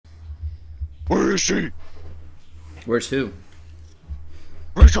Where is she? Where's who?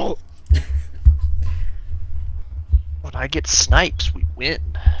 Rachel! When I get snipes, we win.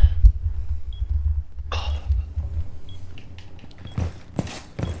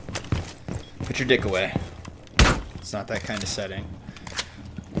 Put your dick away. It's not that kind of setting.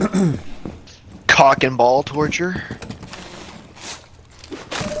 Cock and ball torture?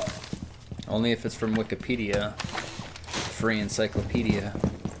 Only if it's from Wikipedia. Free encyclopedia.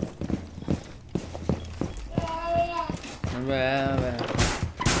 Who the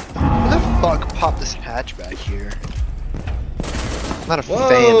fuck popped this hatch back here? I'm not a fan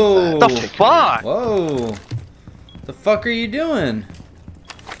of that. The fuck? Whoa! The fuck are you doing?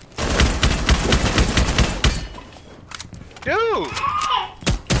 Dude!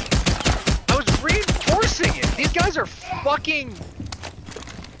 I was reinforcing it! These guys are fucking...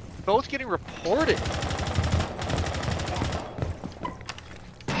 both getting reported.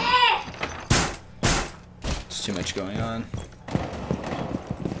 There's too much going on.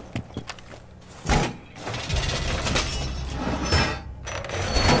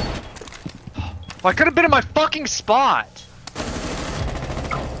 Well, I could have been in my fucking spot!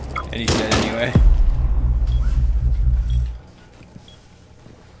 And he's dead anyway.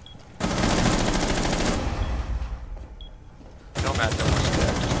 No, Matt, don't risk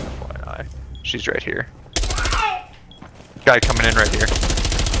that. Just FYI. She's right here. Guy coming in right here.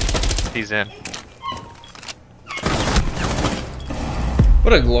 He's in.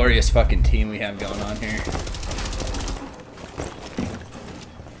 What a glorious fucking team we have going on here.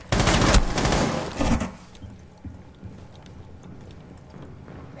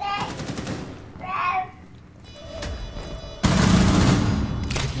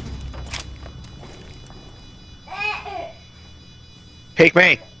 Take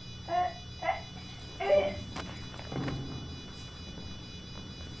me!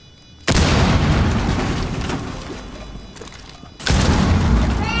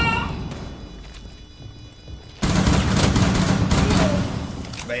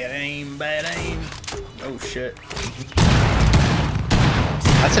 Bad aim, bad aim. Oh shit.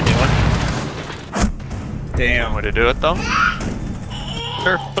 That's a new one. Damn. Way to do it though.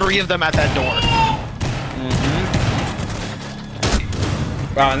 There are 3 of them at that door.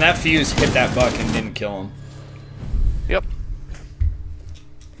 Wow, and that fuse hit that buck and didn't kill him. Yep.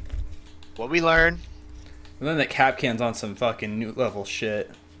 What we learn. And then the cap can's on some fucking new level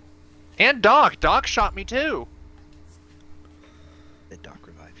shit. And Doc. Doc shot me too. Did Doc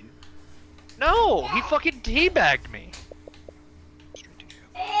revive you? No! He fucking teabagged me. Straight to jail.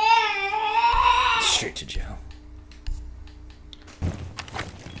 Straight to jail.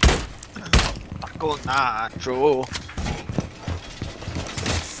 Taco nacho.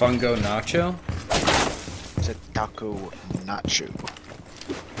 Fungo Nacho? It's a taco nacho.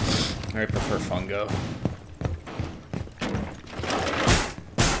 I prefer Fungo.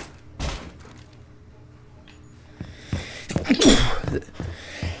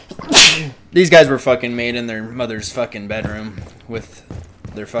 These guys were fucking made in their mother's fucking bedroom with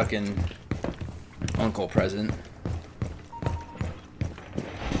their fucking uncle present.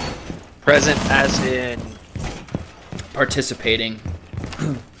 Present as in... Participating.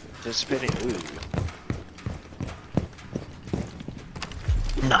 participating. Ooh.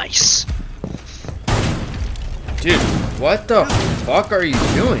 Nice. Dude, what the fuck are you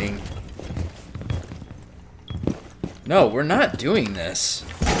doing? No, we're not doing this.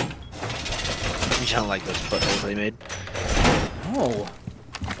 You sound like those footholds they made. No.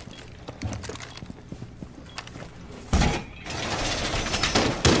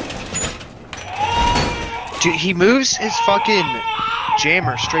 Dude, he moves his fucking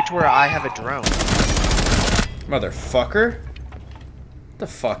jammer straight to where I have a drone. Motherfucker. Get the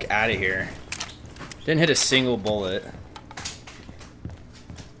fuck out of here. Didn't hit a single bullet.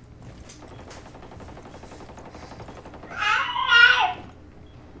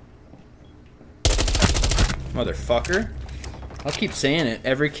 Motherfucker. I'll keep saying it.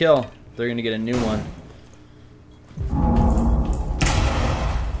 Every kill, they're gonna get a new one.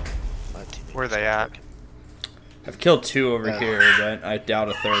 Where are they at? I've killed 2 over here, but I doubt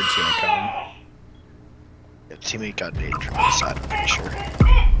a third's gonna come. Yeah, teammate got baited from the side, I'm pretty sure.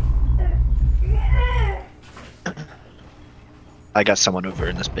 I got someone over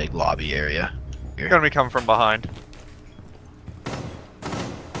in this big lobby area. Here. Gonna be coming from behind.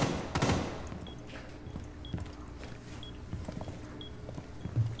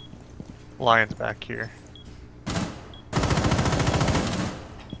 Lion's back here.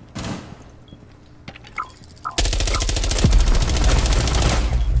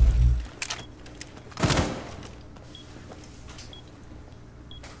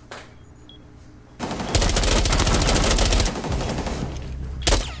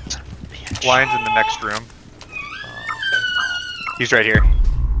 Lion's in the next room. He's right here.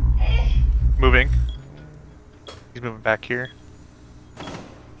 Moving. He's moving back here.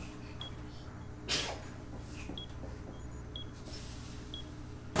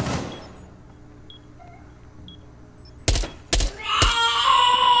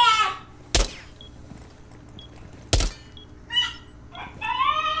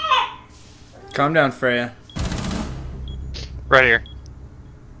 Calm down, Freya. Right here.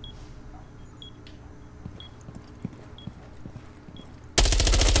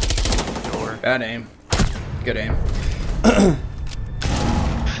 Door. Bad aim. Good aim.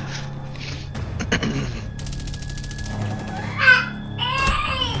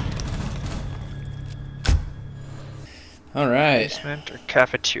 All right. Basement or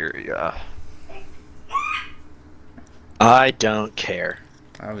cafeteria? I don't care.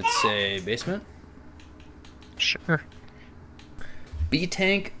 I would say basement. Sure.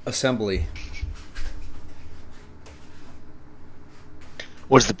 B-tank assembly.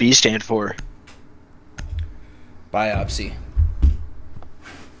 What does the B stand for? Biopsy.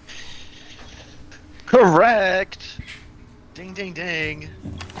 Correct. Ding, ding, ding.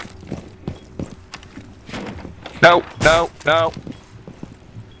 No, no, no.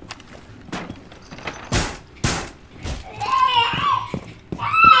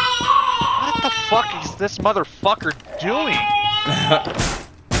 What the fuck is this motherfucker doing?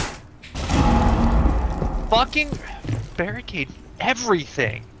 Fucking barricade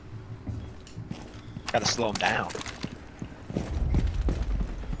everything. Gotta slow him down.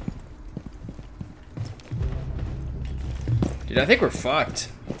 Dude, I think we're fucked.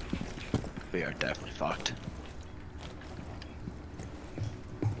 We are definitely fucked.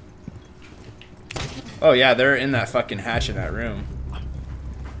 Oh yeah, they're in that fucking hatch in that room.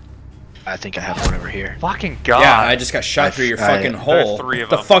 I think I have one over here. Fucking god. Yeah, I just got shot through your fucking hole. three of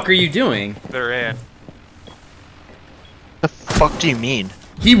The them. fuck are you doing? They're in. The fuck do you mean?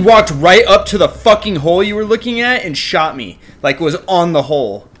 He walked right up to the fucking hole you were looking at and shot me. Like it was on the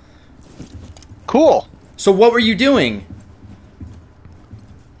hole. Cool. So what were you doing?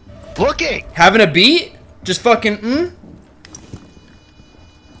 Looking. Having a beat? Just fucking,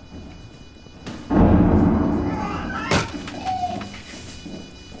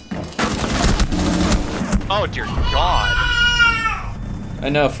 Oh dear god. I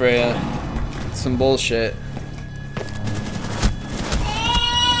know, Freya. Some bullshit.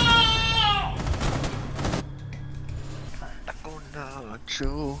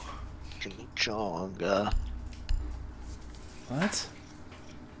 Chimichanga. What?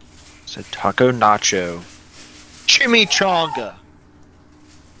 Said taco nacho. Chimichanga.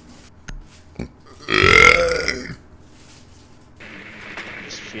 I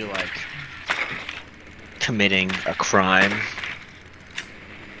just feel like committing a crime.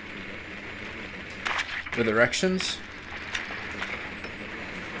 With erections?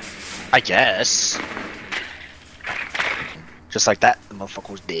 I guess. Just like that, the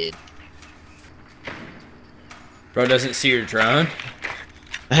motherfucker was dead. Bro doesn't see your drone?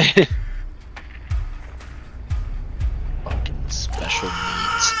 Fucking special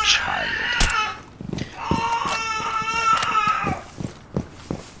needs child.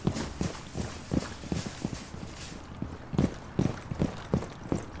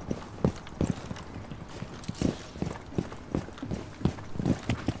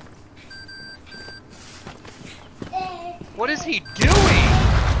 What is he doing?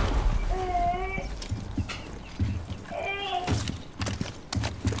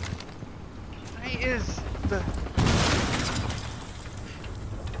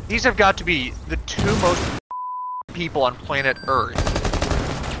 These have got to be the two most people on planet Earth.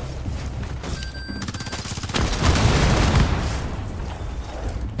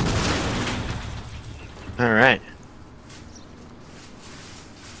 All right.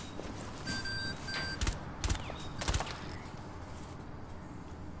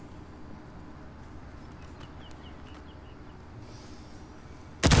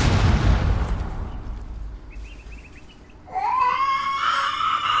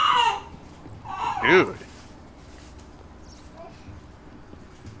 Dude.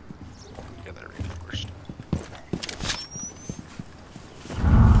 Get that reinforced.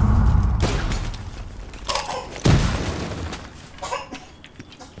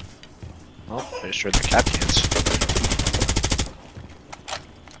 Well, pretty sure they're captains.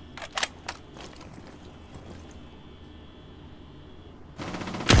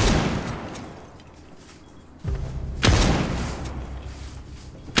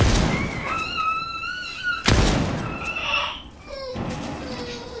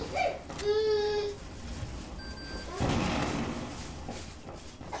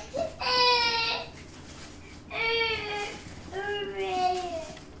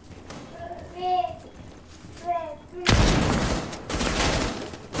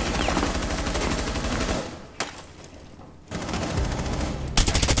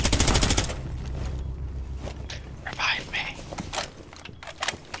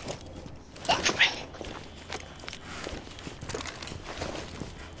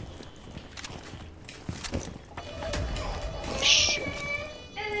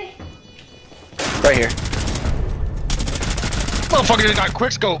 right here. Motherfucker just got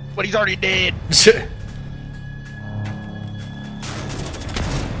quick scope, but he's already dead.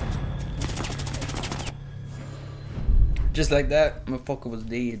 Just like that, motherfucker was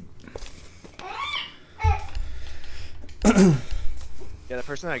dead. Yeah, the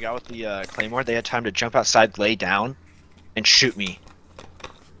person that I got with the claymore, they had time to jump outside, lay down, and shoot me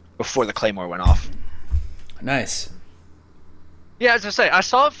before the claymore went off. Nice. Yeah, as I say, I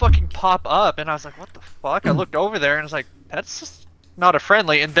saw it fucking pop up, and I was like, what the fuck? I looked over there, and I was like, that's just not a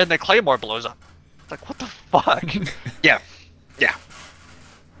friendly, and then the claymore blows up. It's like, what the fuck? Yeah. Yeah.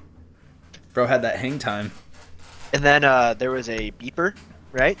 Bro had that hang time. And then there was a beeper,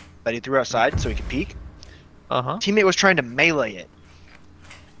 right, that he threw outside so he could peek. Uh-huh. Teammate was trying to melee it.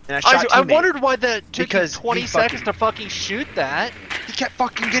 And I shot I teammate wondered why that took you because 20 seconds to fucking shoot that. he kept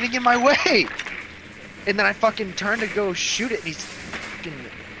fucking getting in my way. And then I fucking turned to go shoot it, and he's fucking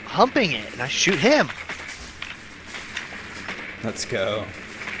humping it, and I shoot him. Let's go.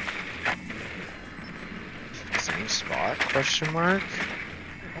 Same spot? Question mark.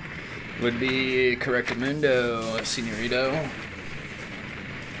 Would be Correctamundo, Senorito.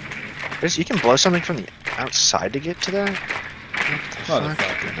 You can blow something from the outside to get to that?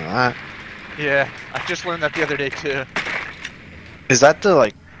 Motherfucker. Not. Yeah, I just learned that the other day too. Is that the,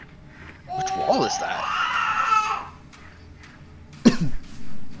 like... Which wall is that?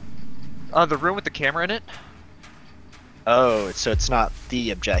 The room with the camera in it? Oh, so it's not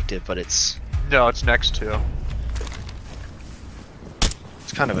the objective, but it's... No, it's next to.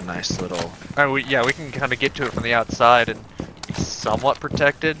 It's kind of a nice little... Yeah, we can kind of get to it from the outside and be somewhat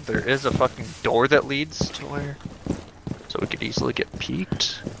protected. There is a fucking door that leads to where... So we could easily get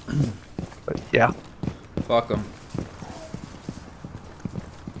peeked. But yeah. Fuck them.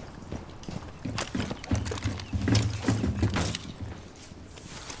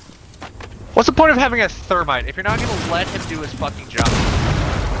 What's the point of having a thermite if you're not gonna let him do his fucking job?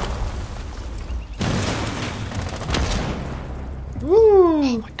 Woo!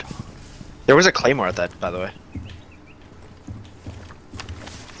 Oh my god. There was a claymore at that, by the way.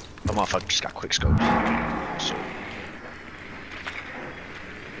 The motherfucker just got quick scoped. So.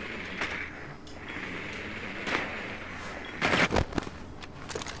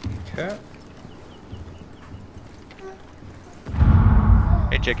 Okay.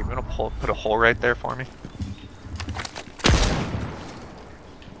 Hey Jacob, you wanna put a hole right there for me?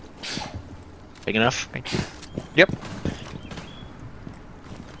 Big enough? Thank you. Yep.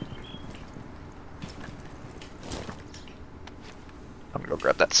 I'm gonna go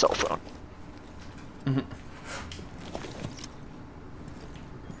grab that cell phone. Mm-hmm.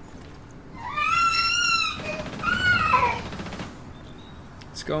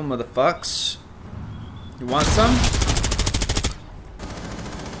 Let's go, motherfucks. You want some?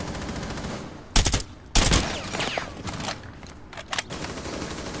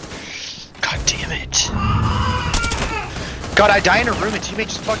 God damn it. God, I die in a room and teammate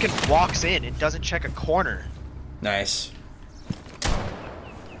just fucking walks in and doesn't check a corner. Nice.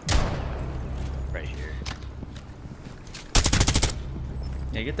 Right here.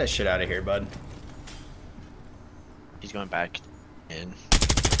 Yeah, get that shit out of here, bud. He's going back in.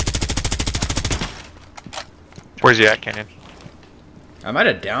 Where's he at, Kenyon? I might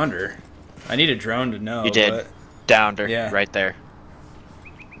have downed her. I need a drone to know. You did. But... Downed her. Yeah. Right there.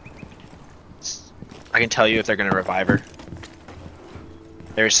 I can tell you if they're gonna revive her.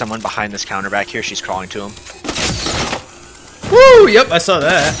 There's someone behind this counter back here. She's crawling to him. Woo! Yep, I saw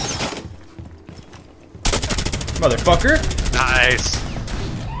that. Motherfucker. Nice.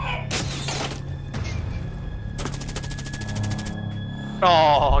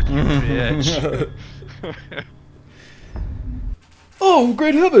 Oh, you bitch. Oh,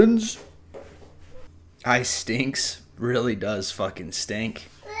 great heavens. Ice stinks. Really does fucking stink.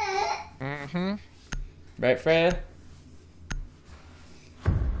 Mm-hmm. Right, Freya?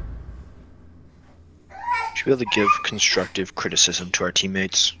 Should be able to give constructive criticism to our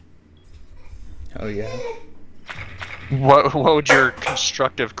teammates. Oh, yeah. What would your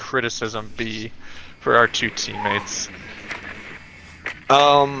constructive criticism be for our two teammates?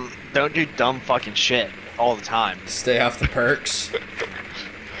 Don't do dumb fucking shit all the time. Stay off the perks.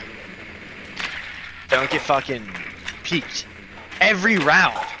 Don't get fucking peeked every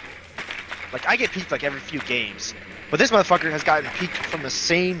round. Like, I get peeked like every few games. But this motherfucker has gotten peeked from the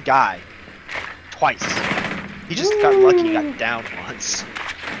same guy twice. He just got lucky he got down once.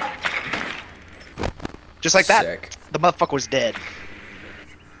 Just like that. Sick. The motherfucker was dead.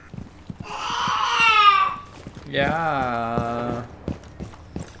 Yeah.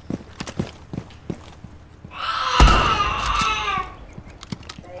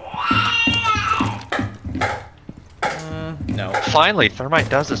 Finally, Thermite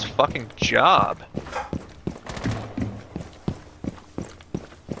does his fucking job.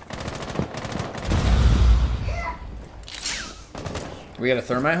 We got a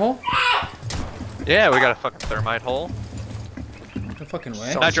thermite hole? Yeah, we got a fucking Thermite hole. No fucking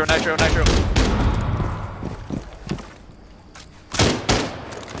way. Nitro, nitro, nitro.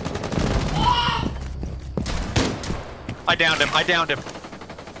 I downed him, I downed him.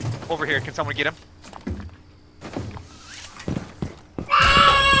 Over here, can someone get him?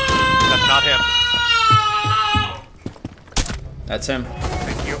 That's not him. That's him.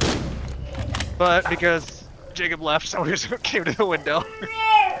 Thank you. But because Jacob left, somebody just came to the window.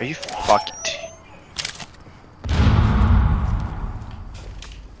 Are you fucking...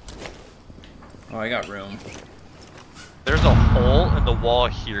 Oh, I got room. There's a hole in the wall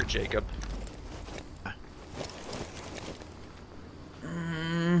here, Jacob.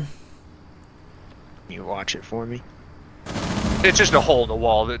 You watch it for me? It's just a hole in the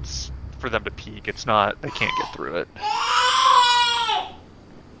wall that's for them to peek. It's not, they can't get through it.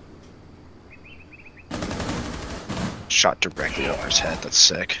 Shot directly over his head, that's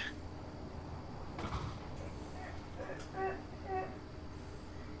sick.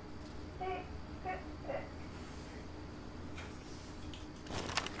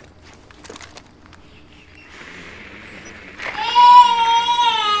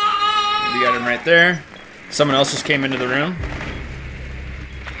 We got him right there. Someone else just came into the room.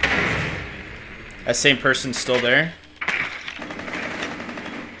 That same person's still there.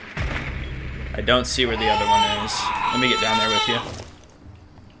 I don't see where the other one is. Let me get down there with you.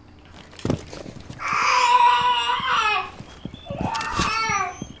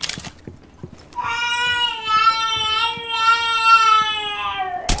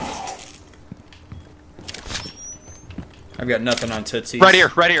 I've got nothing on Tootsies. Right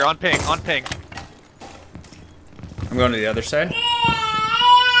here, on ping, on ping. I'm going to the other side.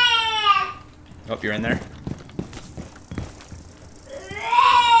 Oh, you're in there.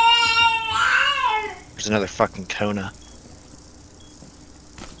 There's another fucking Kona.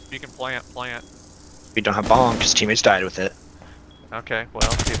 You can plant. We don't have bomb because teammates died with it. Okay,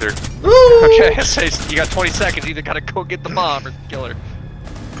 well, either... Okay, so you got 20 seconds, either gotta go get the bomb or kill her.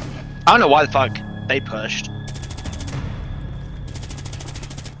 I don't know why the fuck they pushed.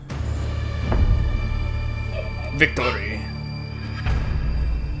 Victory.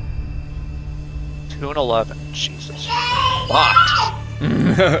 2 and 11. Jesus. Fuck.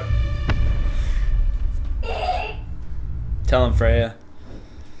 Tell him, Freya.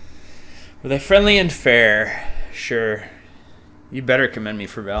 Were they friendly and fair? Sure. You better commend me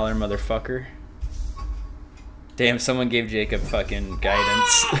for valor, motherfucker. Damn, someone gave Jacob fucking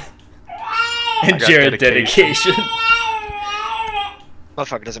guidance. And Jared dedication.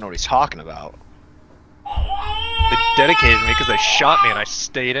 Motherfucker doesn't know what he's talking about. They dedicated me because they shot me and I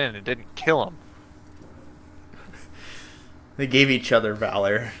stayed in and didn't kill him. They gave each other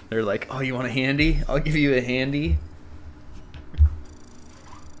valor. They're like, oh, you want a handy? I'll give you a handy.